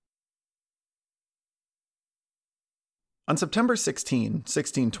On September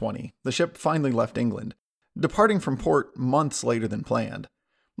 1620, the ship finally left England, departing from port months later than planned.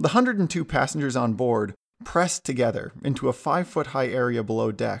 The 102 passengers on board pressed together into a 5-foot-high area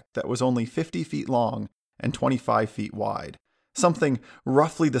below deck that was only 50 feet long and 25 feet wide, something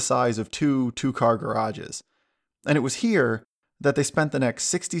roughly the size of two two-car garages. And it was here that they spent the next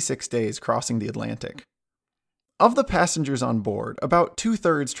 66 days crossing the Atlantic. Of the passengers on board, about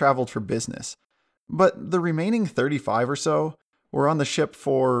 2/3 traveled for business, but the remaining 35 or so were on the ship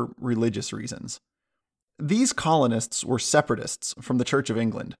for religious reasons. These colonists were separatists from the Church of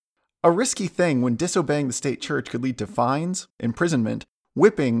England, a risky thing when disobeying the state church could lead to fines, imprisonment,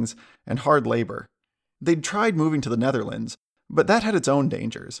 whippings, and hard labor. They'd tried moving to the Netherlands, but that had its own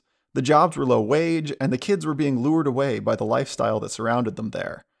dangers. The jobs were low wage, and the kids were being lured away by the lifestyle that surrounded them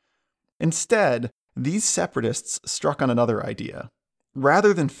there. Instead, these separatists struck on another idea.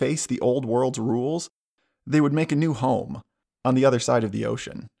 Rather than face the old world's rules, they would make a new home on the other side of the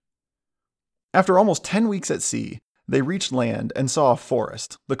ocean. After almost 10 weeks at sea, they reached land and saw a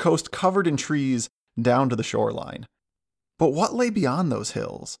forest, the coast covered in trees down to the shoreline. But what lay beyond those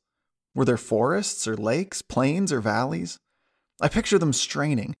hills? Were there forests or lakes, plains or valleys? I picture them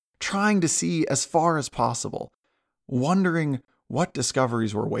straining, trying to see as far as possible, wondering what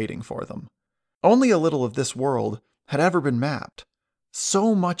discoveries were waiting for them. Only a little of this world had ever been mapped.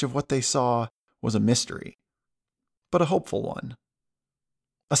 So much of what they saw was a mystery, but a hopeful one.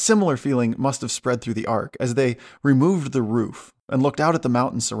 A similar feeling must have spread through the Ark as they removed the roof and looked out at the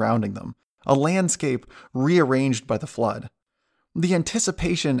mountains surrounding them, a landscape rearranged by the flood. The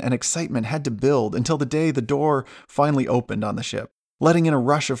anticipation and excitement had to build until the day the door finally opened on the ship, letting in a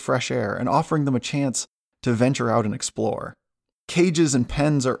rush of fresh air and offering them a chance to venture out and explore. Cages and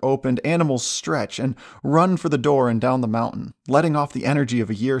pens are opened, animals stretch and run for the door and down the mountain, letting off the energy of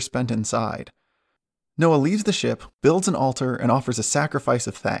a year spent inside. Noah leaves the ship, builds an altar, and offers a sacrifice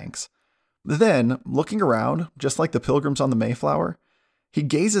of thanks. Then, looking around, just like the pilgrims on the Mayflower, he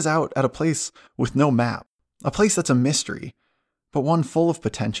gazes out at a place with no map, a place that's a mystery, but one full of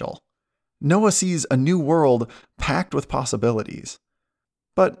potential. Noah sees a new world packed with possibilities.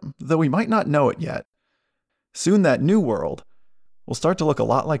 But though we might not know it yet, soon that new world will start to look a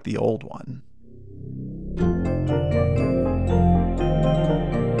lot like the old one.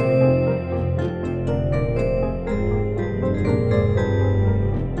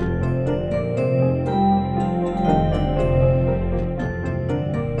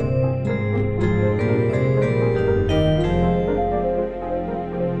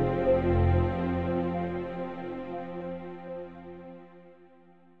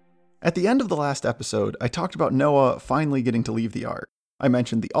 At the end of the last episode, I talked about Noah finally getting to leave the ark. I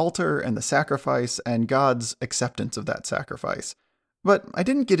mentioned the altar and the sacrifice and God's acceptance of that sacrifice. But I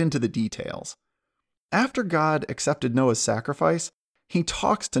didn't get into the details. After God accepted Noah's sacrifice, he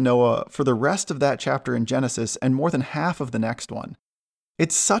talks to Noah for the rest of that chapter in Genesis and more than half of the next one.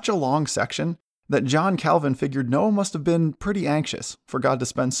 It's such a long section that John Calvin figured Noah must have been pretty anxious for God to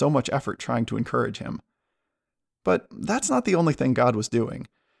spend so much effort trying to encourage him. But that's not the only thing God was doing.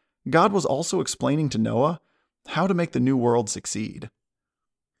 God was also explaining to Noah how to make the new world succeed.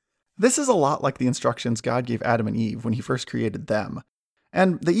 This is a lot like the instructions God gave Adam and Eve when he first created them.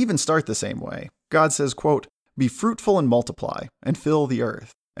 And they even start the same way. God says, quote, "Be fruitful and multiply, and fill the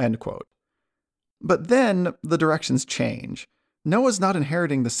earth," end quote. But then the directions change. Noah's not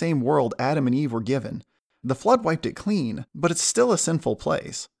inheriting the same world Adam and Eve were given. The flood wiped it clean, but it's still a sinful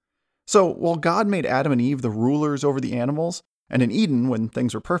place. So while God made Adam and Eve the rulers over the animals, and in Eden, when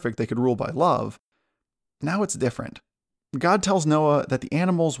things were perfect, they could rule by love, now it's different. God tells Noah that the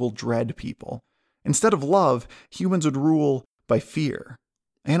animals will dread people. Instead of love, humans would rule by fear.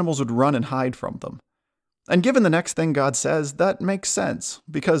 Animals would run and hide from them. And given the next thing God says, that makes sense,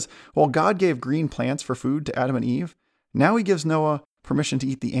 because while God gave green plants for food to Adam and Eve, now he gives Noah permission to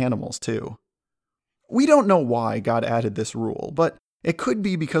eat the animals too. We don't know why God added this rule, but it could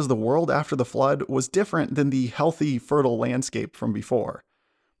be because the world after the flood was different than the healthy, fertile landscape from before.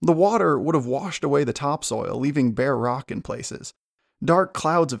 The water would have washed away the topsoil, leaving bare rock in places. Dark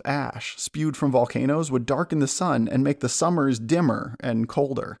clouds of ash spewed from volcanoes would darken the sun and make the summers dimmer and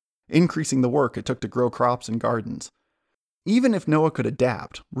colder, increasing the work it took to grow crops and gardens. Even if Noah could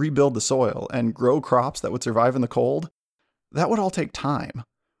adapt, rebuild the soil, and grow crops that would survive in the cold, that would all take time.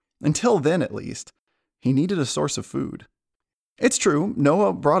 Until then, at least, he needed a source of food. It's true,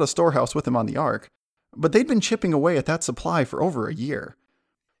 Noah brought a storehouse with him on the ark, but they'd been chipping away at that supply for over a year.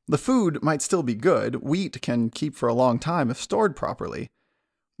 The food might still be good. Wheat can keep for a long time if stored properly.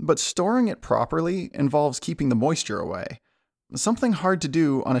 But storing it properly involves keeping the moisture away. something hard to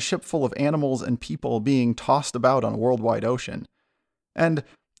do on a ship full of animals and people being tossed about on a worldwide ocean. And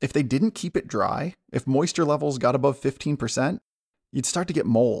if they didn't keep it dry, if moisture levels got above 15%, you'd start to get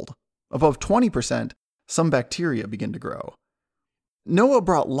mold. Above 20%, some bacteria begin to grow. Noah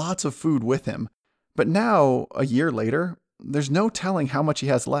brought lots of food with him, but now, a year later, there's no telling how much he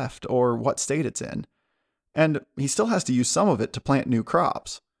has left or what state it's in. And he still has to use some of it to plant new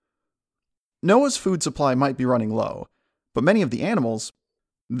crops. Noah's food supply might be running low, but many of the animals,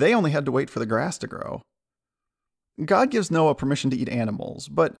 they only had to wait for the grass to grow. God gives Noah permission to eat animals,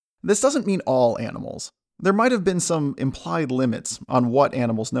 but this doesn't mean all animals. There might have been some implied limits on what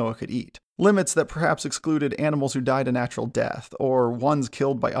animals Noah could eat. Limits that perhaps excluded animals who died a natural death, or ones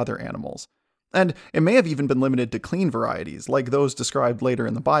killed by other animals. And it may have even been limited to clean varieties, like those described later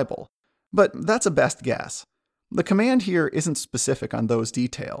in the Bible. But that's a best guess. The command here isn't specific on those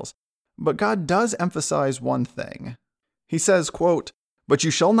details, but God does emphasize one thing. He says, quote, "But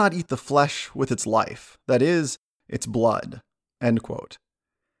you shall not eat the flesh with its life, that is, its blood." End quote.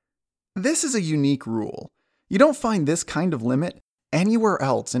 This is a unique rule. You don't find this kind of limit anywhere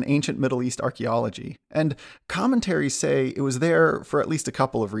else in ancient Middle East archaeology, and commentaries say it was there for at least a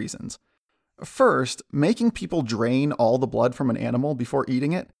couple of reasons. First, making people drain all the blood from an animal before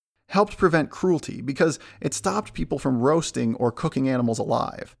eating it helped prevent cruelty because it stopped people from roasting or cooking animals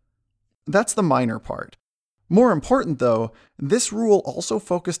alive. That's the minor part. More important, though, this rule also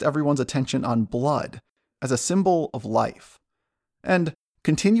focused everyone's attention on blood as a symbol of life. And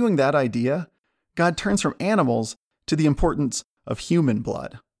continuing that idea, God turns from animals to the importance of human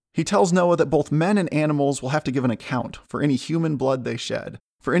blood. He tells Noah that both men and animals will have to give an account for any human blood they shed,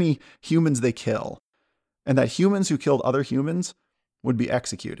 for any humans they kill, and that humans who killed other humans would be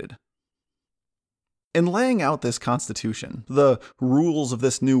executed. In laying out this constitution, the rules of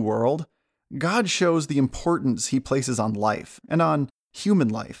this new world, God shows the importance he places on life, and on human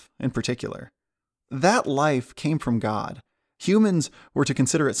life in particular. That life came from God. Humans were to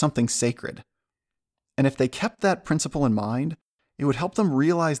consider it something sacred. And if they kept that principle in mind, it would help them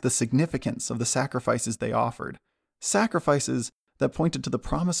realize the significance of the sacrifices they offered. Sacrifices that pointed to the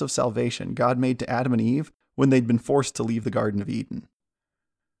promise of salvation God made to Adam and Eve when they'd been forced to leave the Garden of Eden.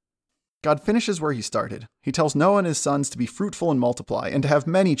 God finishes where he started. He tells Noah and his sons to be fruitful and multiply, and to have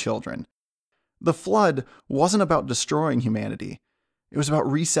many children. The flood wasn't about destroying humanity. It was about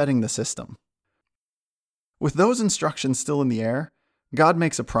resetting the system. With those instructions still in the air, God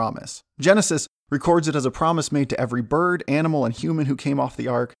makes a promise. Genesis records it as a promise made to every bird, animal, and human who came off the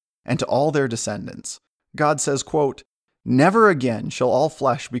ark, and to all their descendants. God says, quote, "Never again shall all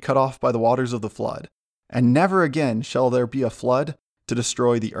flesh be cut off by the waters of the flood, and never again shall there be a flood to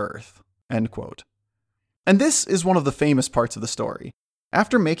destroy the earth." End quote. And this is one of the famous parts of the story.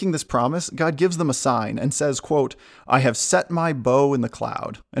 After making this promise, God gives them a sign and says, quote, "I have set my bow in the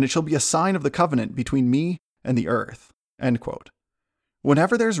cloud, and it shall be a sign of the covenant between me and the earth." End quote.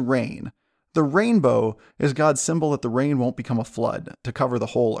 Whenever there's rain, the rainbow is God's symbol that the rain won't become a flood to cover the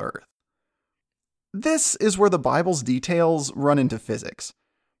whole earth. This is where the Bible's details run into physics.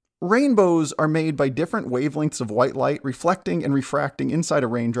 Rainbows are made by different wavelengths of white light reflecting and refracting inside a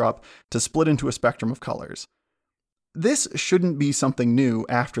raindrop to split into a spectrum of colors. This shouldn't be something new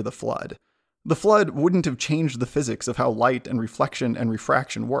after the flood. The flood wouldn't have changed the physics of how light and reflection and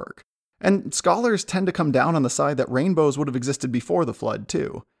refraction work. And scholars tend to come down on the side that rainbows would have existed before the flood,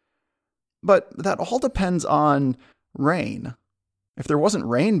 too. But that all depends on rain. If there wasn't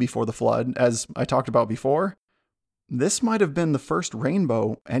rain before the flood, as I talked about before, this might have been the first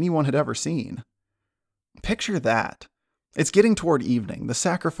rainbow anyone had ever seen. Picture that. It's getting toward evening. The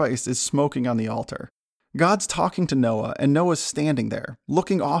sacrifice is smoking on the altar. God's talking to Noah, and Noah's standing there,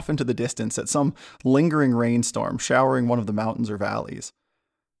 looking off into the distance at some lingering rainstorm showering one of the mountains or valleys.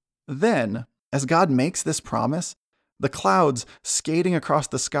 Then, as God makes this promise, the clouds skating across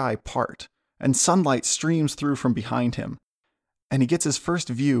the sky part, and sunlight streams through from behind him, and he gets his first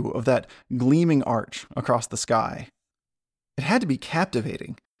view of that gleaming arch across the sky. It had to be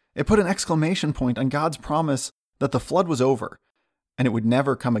captivating. It put an exclamation point on God's promise that the flood was over, and it would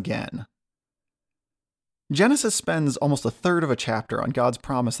never come again. Genesis spends almost a third of a chapter on God's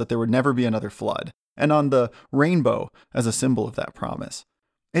promise that there would never be another flood, and on the rainbow as a symbol of that promise.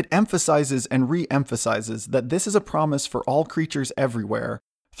 It emphasizes and re-emphasizes that this is a promise for all creatures everywhere,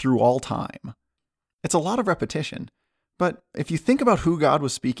 through all time. It's a lot of repetition, but if you think about who God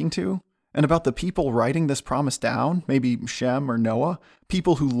was speaking to, and about the people writing this promise down, maybe Shem or Noah,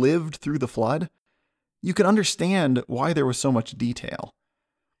 people who lived through the flood, you can understand why there was so much detail.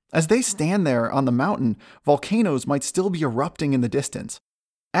 As they stand there on the mountain, volcanoes might still be erupting in the distance.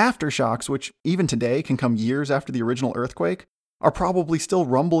 Aftershocks, which even today can come years after the original earthquake, are probably still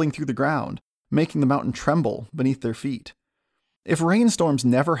rumbling through the ground, making the mountain tremble beneath their feet. If rainstorms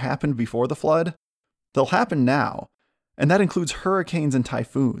never happened before the flood, they'll happen now, and that includes hurricanes and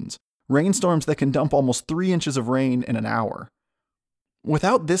typhoons, rainstorms that can dump almost 3 inches of rain in an hour.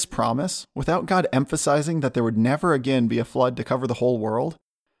 Without this promise, without God emphasizing that there would never again be a flood to cover the whole world,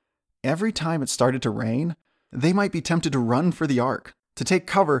 every time it started to rain, they might be tempted to run for the ark, to take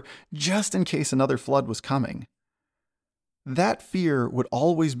cover just in case another flood was coming. That fear would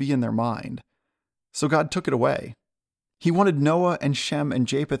always be in their mind, so God took it away. He wanted Noah and Shem and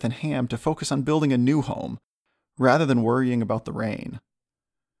Japheth and Ham to focus on building a new home, rather than worrying about the rain.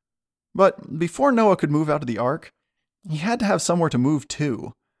 But before Noah could move out of the ark, he had to have somewhere to move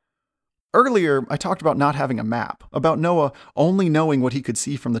to. Earlier, I talked about not having a map, about Noah only knowing what he could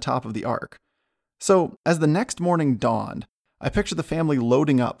see from the top of the ark. So, as the next morning dawned, I pictured the family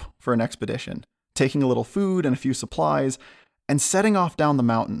loading up for an expedition, taking a little food and a few supplies, and setting off down the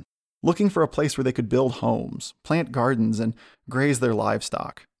mountain, looking for a place where they could build homes, plant gardens, and graze their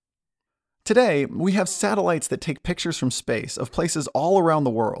livestock. Today, we have satellites that take pictures from space of places all around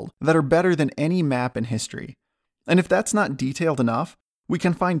the world that are better than any map in history. And if that's not detailed enough, we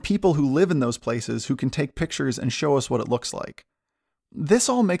can find people who live in those places who can take pictures and show us what it looks like. This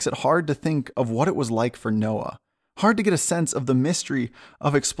all makes it hard to think of what it was like for Noah, hard to get a sense of the mystery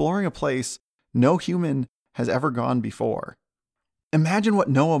of exploring a place no human has ever gone before. Imagine what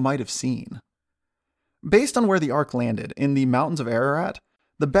Noah might have seen. Based on where the ark landed, in the mountains of Ararat,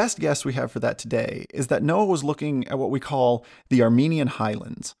 the best guess we have for that today is that Noah was looking at what we call the Armenian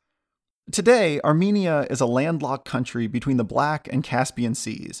Highlands. Today, Armenia is a landlocked country between the Black and Caspian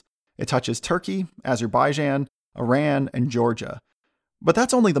Seas. It touches Turkey, Azerbaijan, Iran, and Georgia. But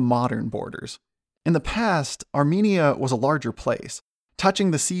that's only the modern borders. In the past, Armenia was a larger place,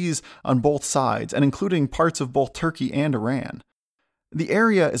 touching the seas on both sides and including parts of both Turkey and Iran. The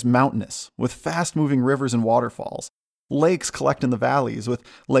area is mountainous, with fast-moving rivers and waterfalls. Lakes collect in the valleys, with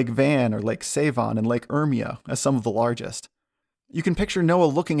Lake Van or Lake Sevan and Lake Urmia as some of the largest. You can picture Noah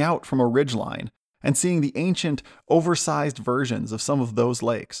looking out from a ridgeline and seeing the ancient, oversized versions of some of those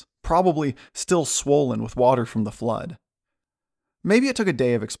lakes, probably still swollen with water from the flood. Maybe it took a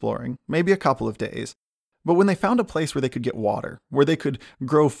day of exploring, maybe a couple of days, but when they found a place where they could get water, where they could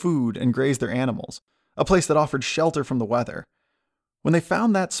grow food and graze their animals, a place that offered shelter from the weather, when they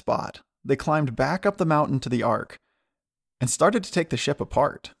found that spot, they climbed back up the mountain to the ark and started to take the ship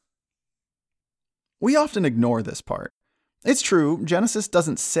apart. We often ignore this part. It's true, Genesis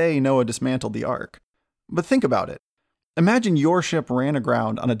doesn't say Noah dismantled the ark. But think about it. Imagine your ship ran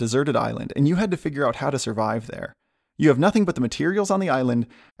aground on a deserted island and you had to figure out how to survive there. You have nothing but the materials on the island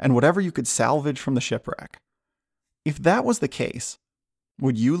and whatever you could salvage from the shipwreck. If that was the case,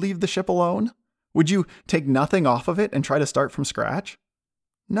 would you leave the ship alone? Would you take nothing off of it and try to start from scratch?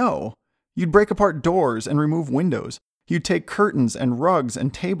 No. You'd break apart doors and remove windows. You'd take curtains and rugs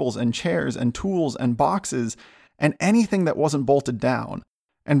and tables and chairs and tools and boxes and anything that wasn't bolted down,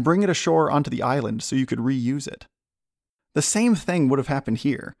 and bring it ashore onto the island so you could reuse it. The same thing would have happened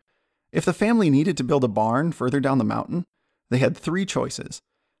here. If the family needed to build a barn further down the mountain, they had 3 choices.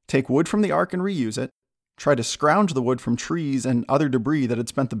 Take wood from the ark and reuse it, try to scrounge the wood from trees and other debris that had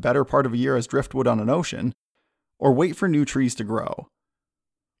spent the better part of a year as driftwood on an ocean, or wait for new trees to grow.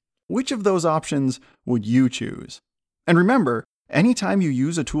 Which of those options would you choose? And remember, anytime you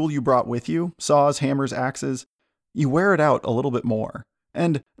use a tool you brought with you, saws, hammers, axes, you wear it out a little bit more,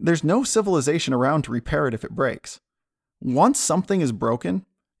 and there's no civilization around to repair it if it breaks. Once something is broken,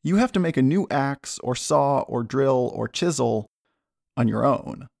 you have to make a new axe or saw or drill or chisel on your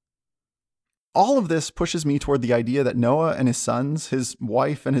own. All of this pushes me toward the idea that Noah and his sons, his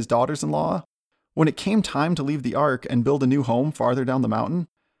wife and his daughters-in-law, when it came time to leave the ark and build a new home farther down the mountain,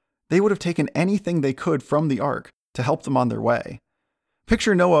 they would have taken anything they could from the ark to help them on their way.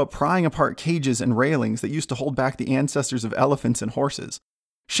 Picture Noah prying apart cages and railings that used to hold back the ancestors of elephants and horses.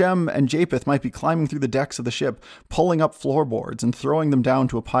 Shem and Japheth might be climbing through the decks of the ship, pulling up floorboards and throwing them down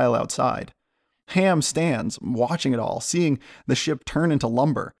to a pile outside. Ham stands, watching it all, seeing the ship turn into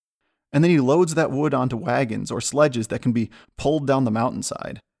lumber, and then he loads that wood onto wagons or sledges that can be pulled down the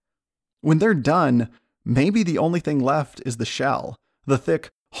mountainside. When they're done, maybe the only thing left is the shell, the thick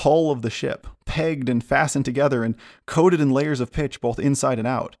hull of the ship, pegged and fastened together and coated in layers of pitch both inside and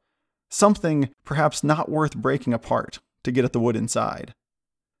out. Something perhaps not worth breaking apart to get at the wood inside.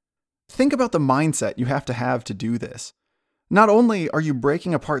 Think about the mindset you have to do this. Not only are you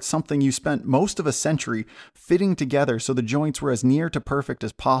breaking apart something you spent most of a century fitting together so the joints were as near to perfect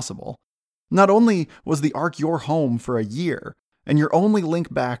as possible, not only was the ark your home for a year and your only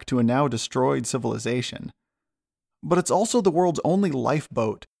link back to a now destroyed civilization, but it's also the world's only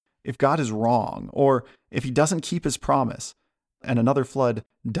lifeboat if God is wrong, or if he doesn't keep his promise, and another flood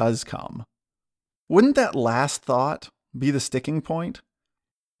does come. Wouldn't that last thought be the sticking point?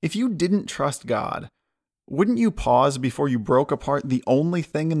 If you didn't trust God, wouldn't you pause before you broke apart the only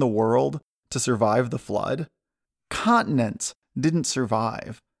thing in the world to survive the flood? Continents didn't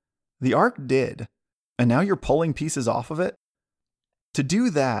survive. The ark did, and now you're pulling pieces off of it? To do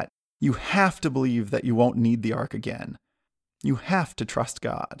that, you have to believe that you won't need the ark again. You have to trust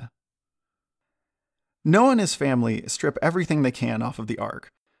God. Noah and his family strip everything they can off of the ark.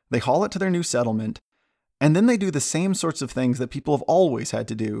 They haul it to their new settlement, and then they do the same sorts of things that people have always had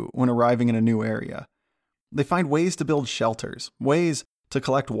to do when arriving in a new area. They find ways to build shelters, ways to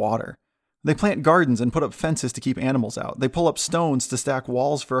collect water. They plant gardens and put up fences to keep animals out. They pull up stones to stack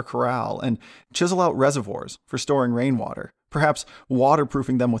walls for a corral and chisel out reservoirs for storing rainwater, perhaps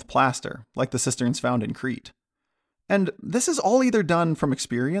waterproofing them with plaster, like the cisterns found in Crete. And this is all either done from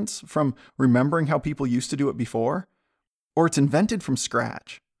experience, from remembering how people used to do it before, or it's invented from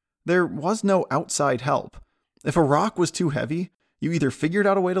scratch. There was no outside help. If a rock was too heavy, you either figured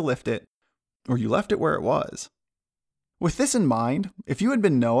out a way to lift it, or you left it where it was. With this in mind, if you had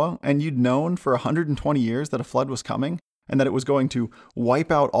been Noah and you'd known for 120 years that a flood was coming, and that it was going to wipe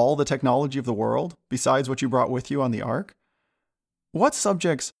out all the technology of the world, besides what you brought with you on the ark, what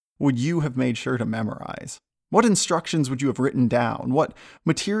subjects would you have made sure to memorize? What instructions would you have written down? What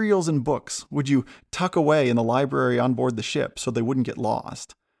materials and books would you tuck away in the library on board the ship so they wouldn't get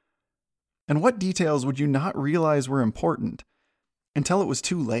lost? And what details would you not realize were important until it was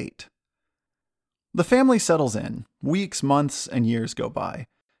too late? The family settles in. Weeks, months, and years go by.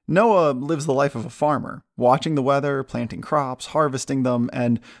 Noah lives the life of a farmer, watching the weather, planting crops, harvesting them,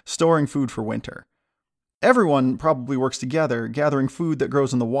 and storing food for winter. Everyone probably works together, gathering food that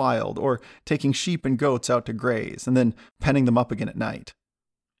grows in the wild, or taking sheep and goats out to graze, and then penning them up again at night.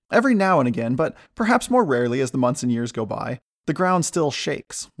 Every now and again, but perhaps more rarely as the months and years go by, the ground still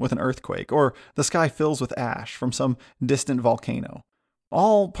shakes with an earthquake, or the sky fills with ash from some distant volcano.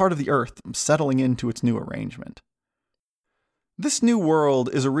 All part of the earth settling into its new arrangement. This new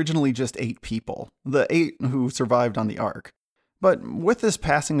world is originally just 8 people, the 8 who survived on the ark. But with this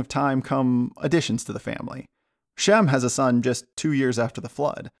passing of time come additions to the family. Shem has a son just 2 years after the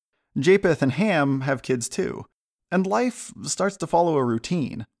flood. Japheth and Ham have kids too. And life starts to follow a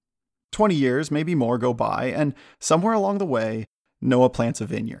routine. 20 years, maybe more, go by, and somewhere along the way, Noah plants a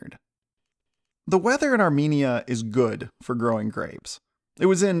vineyard. The weather in Armenia is good for growing grapes. It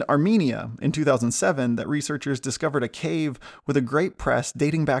was in Armenia in 2007 that researchers discovered a cave with a grape press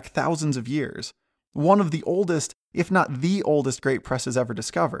dating back thousands of years. One of the oldest, if not the oldest, grape presses ever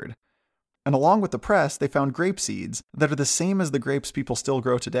discovered. And along with the press, they found grape seeds that are the same as the grapes people still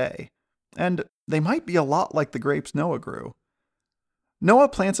grow today. And they might be a lot like the grapes Noah grew. Noah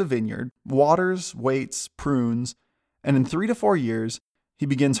plants a vineyard, waters, waits, prunes, and in 3 to 4 years, he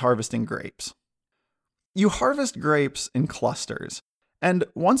begins harvesting grapes. You harvest grapes in clusters, and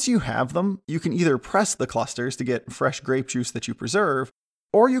once you have them, you can either press the clusters to get fresh grape juice that you preserve,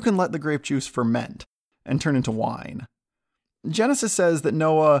 or you can let the grape juice ferment and turn into wine. Genesis says that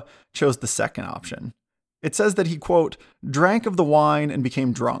Noah chose the second option. It says that he, quote, drank of the wine and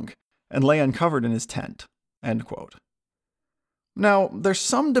became drunk, and lay uncovered in his tent, end quote. Now, there's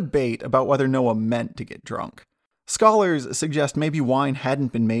some debate about whether Noah meant to get drunk. Scholars suggest maybe wine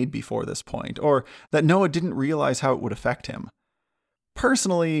hadn't been made before this point, or that Noah didn't realize how it would affect him.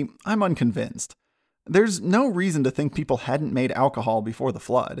 Personally, I'm unconvinced. There's no reason to think people hadn't made alcohol before the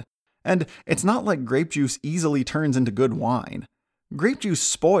flood. And it's not like grape juice easily turns into good wine. Grape juice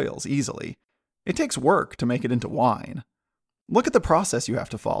spoils easily. It takes work to make it into wine. Look at the process you have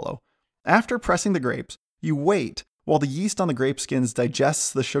to follow. After pressing the grapes, you wait while the yeast on the grape skins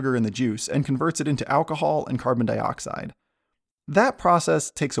digests the sugar in the juice and converts it into alcohol and carbon dioxide. That process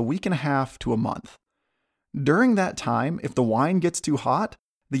takes a week and a half to a month. During that time, if the wine gets too hot,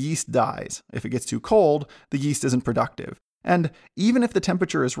 the yeast dies. If it gets too cold, the yeast isn't productive. And even if the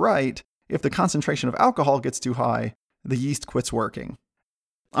temperature is right, if the concentration of alcohol gets too high, the yeast quits working.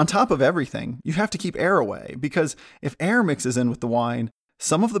 On top of everything, you have to keep air away, because if air mixes in with the wine,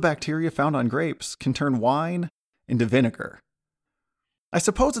 some of the bacteria found on grapes can turn wine into vinegar. I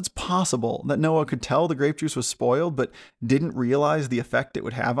suppose it's possible that Noah could tell the grape juice was spoiled, but didn't realize the effect it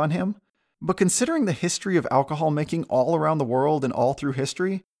would have on him. But considering the history of alcohol making all around the world and all through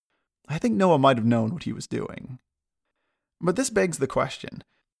history, I think Noah might have known what he was doing. But this begs the question,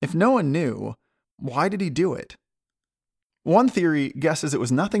 if Noah knew, why did he do it? One theory guesses it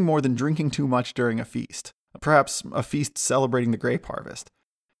was nothing more than drinking too much during a feast, perhaps a feast celebrating the grape harvest.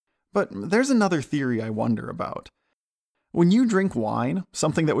 But there's another theory I wonder about. When you drink wine,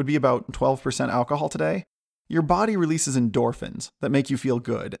 something that would be about 12% alcohol today, your body releases endorphins that make you feel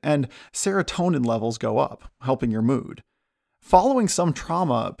good, and serotonin levels go up, helping your mood. Following some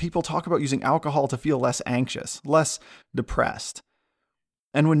trauma, people talk about using alcohol to feel less anxious, less depressed.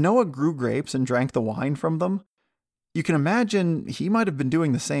 And when Noah grew grapes and drank the wine from them, you can imagine he might have been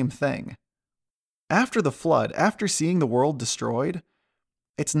doing the same thing. After the flood, after seeing the world destroyed,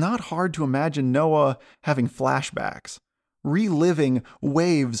 it's not hard to imagine Noah having flashbacks, reliving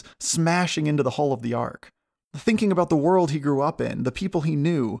waves smashing into the hull of the ark, thinking about the world he grew up in, the people he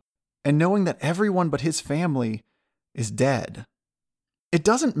knew, and knowing that everyone but his family is dead. It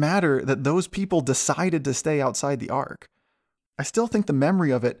doesn't matter that those people decided to stay outside the ark. I still think the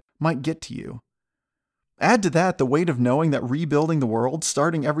memory of it might get to you. Add to that the weight of knowing that rebuilding the world,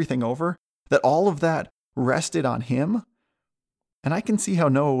 starting everything over, that all of that rested on him, and I can see how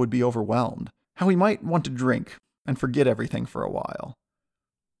Noah would be overwhelmed, how he might want to drink and forget everything for a while.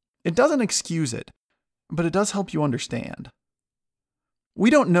 It doesn't excuse it, but it does help you understand. We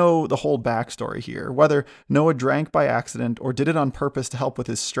don't know the whole backstory here, whether Noah drank by accident or did it on purpose to help with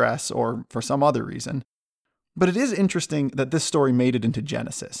his stress or for some other reason. But it is interesting that this story made it into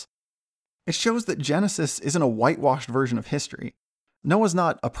Genesis. It shows that Genesis isn't a whitewashed version of history. Noah's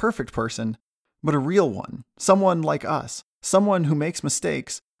not a perfect person, but a real one, someone like us, someone who makes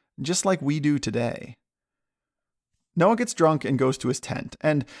mistakes just like we do today. Noah gets drunk and goes to his tent,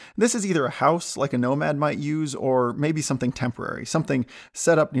 and this is either a house like a nomad might use or maybe something temporary, something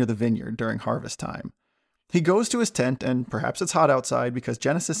set up near the vineyard during harvest time. He goes to his tent, and perhaps it's hot outside because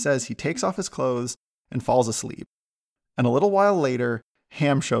Genesis says he takes off his clothes and falls asleep. And a little while later,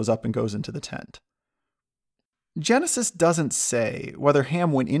 Ham shows up and goes into the tent. Genesis doesn't say whether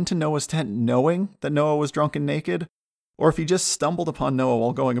Ham went into Noah's tent knowing that Noah was drunk and naked, or if he just stumbled upon Noah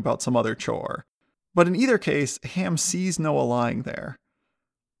while going about some other chore. But in either case, Ham sees Noah lying there.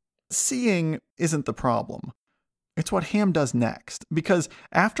 Seeing isn't the problem. It's what Ham does next, because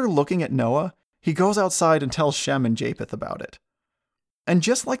after looking at Noah, he goes outside and tells Shem and Japheth about it. And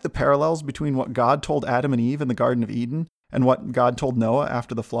just like the parallels between what God told Adam and Eve in the Garden of Eden and what God told Noah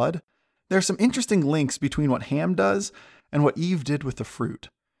after the flood, there are some interesting links between what Ham does and what Eve did with the fruit.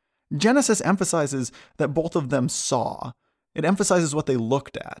 Genesis emphasizes that both of them saw. It emphasizes what they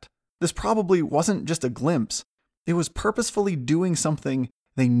looked at. This probably wasn't just a glimpse. It was purposefully doing something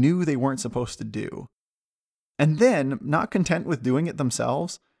they knew they weren't supposed to do. And then, not content with doing it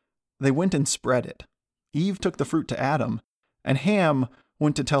themselves, they went and spread it. Eve took the fruit to Adam, and Ham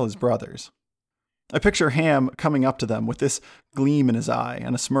went to tell his brothers. I picture Ham coming up to them with this gleam in his eye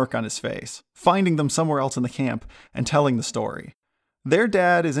and a smirk on his face, finding them somewhere else in the camp and telling the story. Their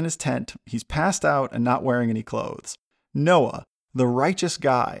dad is in his tent, he's passed out and not wearing any clothes. Noah, the righteous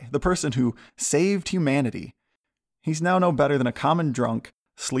guy, the person who saved humanity, he's now no better than a common drunk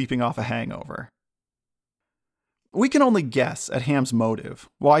sleeping off a hangover. We can only guess at Ham's motive,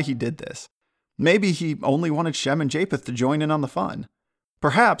 why he did this. Maybe he only wanted Shem and Japheth to join in on the fun.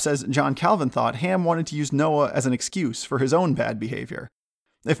 Perhaps, as John Calvin thought, Ham wanted to use Noah as an excuse for his own bad behavior.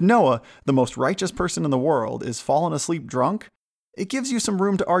 If Noah, the most righteous person in the world, is fallen asleep drunk, it gives you some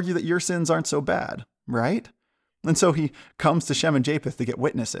room to argue that your sins aren't so bad, right? And so he comes to Shem and Japheth to get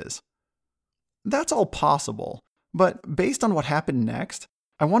witnesses. That's all possible, but based on what happened next,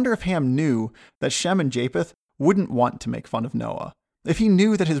 I wonder if Ham knew that Shem and Japheth wouldn't want to make fun of Noah. If he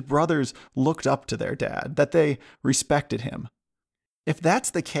knew that his brothers looked up to their dad, that they respected him. If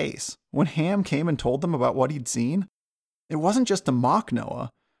that's the case, when Ham came and told them about what he'd seen, it wasn't just to mock Noah,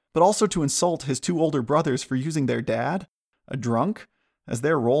 but also to insult his two older brothers for using their dad, a drunk, as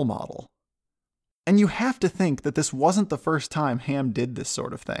their role model. And you have to think that this wasn't the first time Ham did this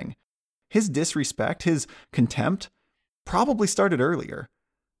sort of thing. His disrespect, his contempt, probably started earlier.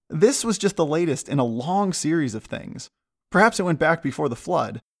 This was just the latest in a long series of things. Perhaps it went back before the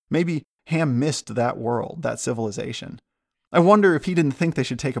flood. Maybe Ham missed that world, that civilization. I wonder if he didn't think they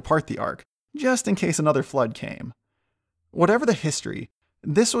should take apart the ark, just in case another flood came. Whatever the history,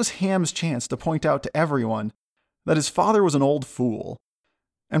 this was Ham's chance to point out to everyone that his father was an old fool,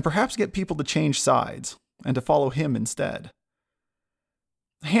 and perhaps get people to change sides and to follow him instead.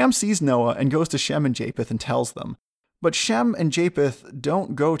 Ham sees Noah and goes to Shem and Japheth and tells them, but Shem and Japheth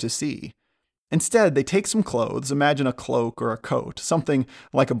don't go to see. Instead, they take some clothes, imagine a cloak or a coat, something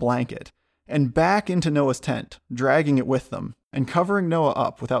like a blanket, and back into Noah's tent, dragging it with them and covering Noah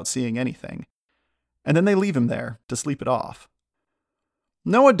up without seeing anything. And then they leave him there to sleep it off.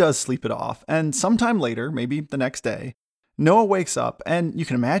 Noah does sleep it off, and sometime later, maybe the next day, Noah wakes up, and you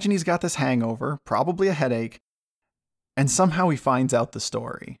can imagine he's got this hangover, probably a headache, and somehow he finds out the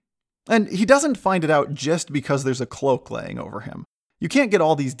story. And he doesn't find it out just because there's a cloak laying over him. You can't get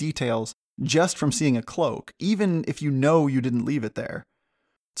all these details just from seeing a cloak, even if you know you didn't leave it there.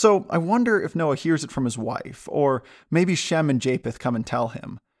 So I wonder if Noah hears it from his wife, or maybe Shem and Japheth come and tell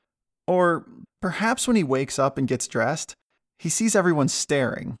him. Or perhaps when he wakes up and gets dressed, he sees everyone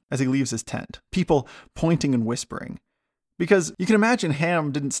staring as he leaves his tent, people pointing and whispering. Because you can imagine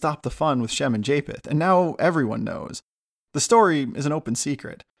Ham didn't stop the fun with Shem and Japheth, and now everyone knows. The story is an open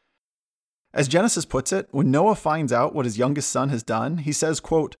secret. As Genesis puts it, when Noah finds out what his youngest son has done, he says,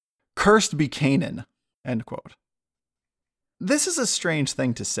 quote, "Cursed be Canaan," end quote. This is a strange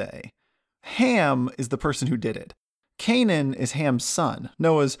thing to say. Ham is the person who did it. Canaan is Ham's son,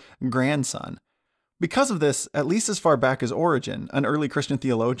 Noah's grandson. Because of this, at least as far back as Origen, an early Christian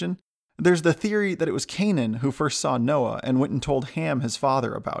theologian, there's the theory that it was Canaan who first saw Noah and went and told Ham, his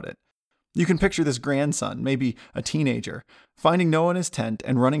father, about it. You can picture this grandson, maybe a teenager, finding Noah in his tent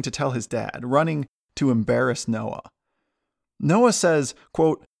and running to tell his dad, running to embarrass Noah. Noah says,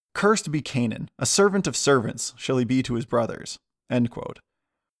 quote, "Cursed be Canaan, a servant of servants shall he be to his brothers," end quote.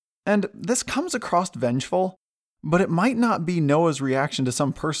 And this comes across vengeful, but it might not be Noah's reaction to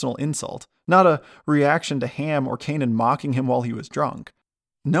some personal insult, not a reaction to Ham or Canaan mocking him while he was drunk.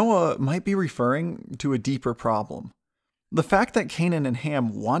 Noah might be referring to a deeper problem. The fact that Canaan and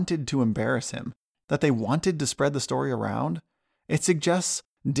Ham wanted to embarrass him, that they wanted to spread the story around, it suggests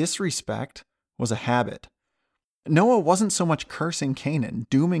disrespect was a habit. Noah wasn't so much cursing Canaan,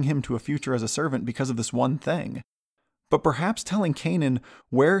 dooming him to a future as a servant because of this one thing, but perhaps telling Canaan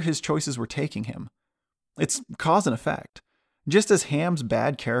where his choices were taking him. It's cause and effect. Just as Ham's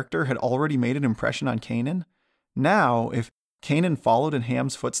bad character had already made an impression on Canaan, now, if Canaan followed in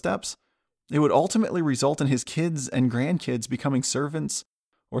Ham's footsteps, it would ultimately result in his kids and grandkids becoming servants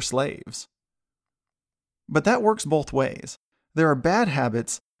or slaves. But that works both ways. There are bad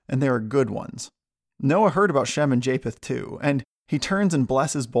habits and there are good ones. Noah heard about Shem and Japheth too, and he turns and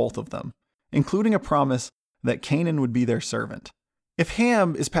blesses both of them, including a promise that Canaan would be their servant. If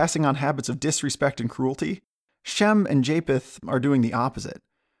Ham is passing on habits of disrespect and cruelty, Shem and Japheth are doing the opposite.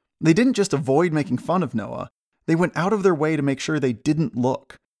 They didn't just avoid making fun of Noah, they went out of their way to make sure they didn't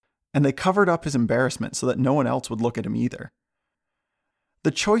look, and they covered up his embarrassment so that no one else would look at him either.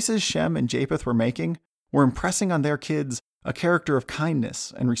 The choices Shem and Japheth were making were impressing on their kids a character of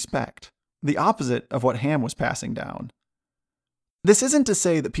kindness and respect, the opposite of what Ham was passing down. This isn't to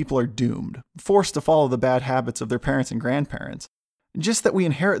say that people are doomed, forced to follow the bad habits of their parents and grandparents, just that we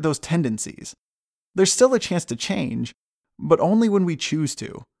inherit those tendencies. There's still a chance to change, but only when we choose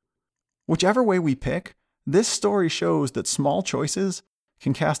to. Whichever way we pick, this story shows that small choices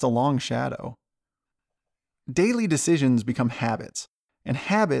can cast a long shadow. Daily decisions become habits, and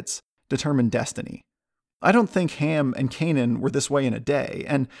habits determine destiny. I don't think Ham and Canaan were this way in a day,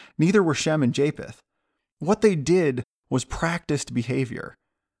 and neither were Shem and Japheth. What they did was practiced behavior.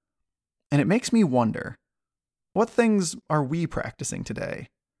 And it makes me wonder, what things are we practicing today?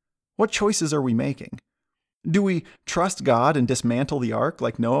 What choices are we making? Do we trust God and dismantle the ark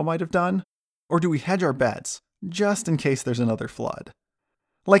like Noah might have done? Or do we hedge our bets, just in case there's another flood?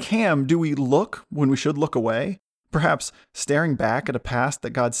 Like Ham, do we look when we should look away, perhaps staring back at a past that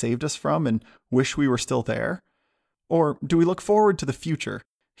God saved us from and wish we were still there? Or do we look forward to the future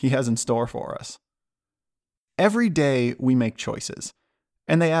He has in store for us? Every day we make choices,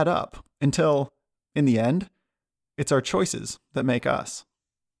 and they add up until, in the end, it's our choices that make us.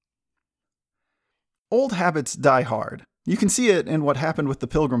 Old habits die hard. You can see it in what happened with the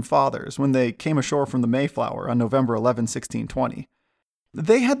Pilgrim Fathers when they came ashore from the Mayflower on November 11, 1620.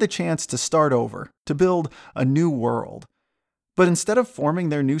 They had the chance to start over, to build a new world. But instead of forming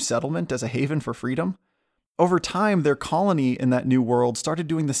their new settlement as a haven for freedom, over time their colony in that new world started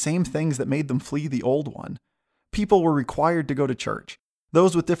doing the same things that made them flee the old one. People were required to go to church.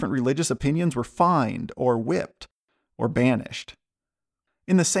 Those with different religious opinions were fined or whipped or banished.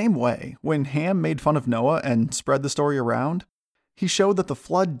 In the same way, when Ham made fun of Noah and spread the story around, he showed that the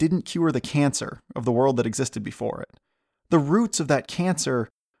flood didn't cure the cancer of the world that existed before it. The roots of that cancer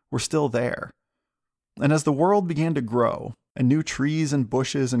were still there. And as the world began to grow, and new trees and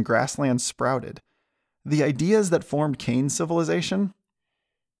bushes and grasslands sprouted, the ideas that formed Cain's civilization,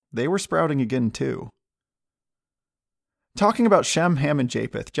 they were sprouting again too. Talking about Shem, Ham, and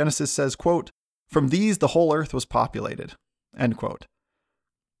Japheth, Genesis says, quote, "From these the whole earth was populated," end quote.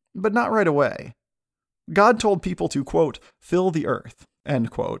 But not right away. God told people to, quote, "fill the earth," end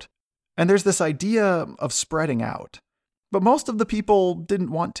quote. And there's this idea of spreading out. But most of the people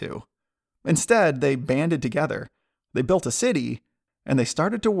didn't want to. Instead, they banded together, they built a city, and they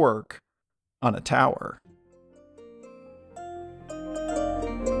started to work on a tower.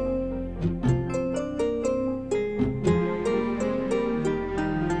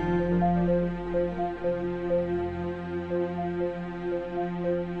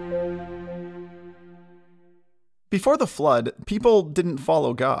 Before the flood, people didn't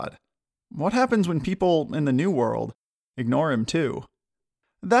follow God. What happens when people in the New World ignore him too?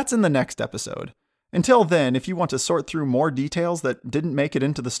 That's in the next episode. Until then, if you want to sort through more details that didn't make it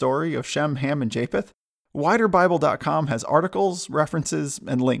into the story of Shem, Ham, and Japheth, widerbible.com has articles, references,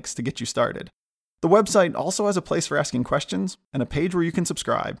 and links to get you started. The website also has a place for asking questions and a page where you can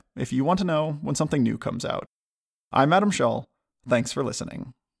subscribe if you want to know when something new comes out. I'm Adam Shull. Thanks for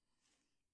listening.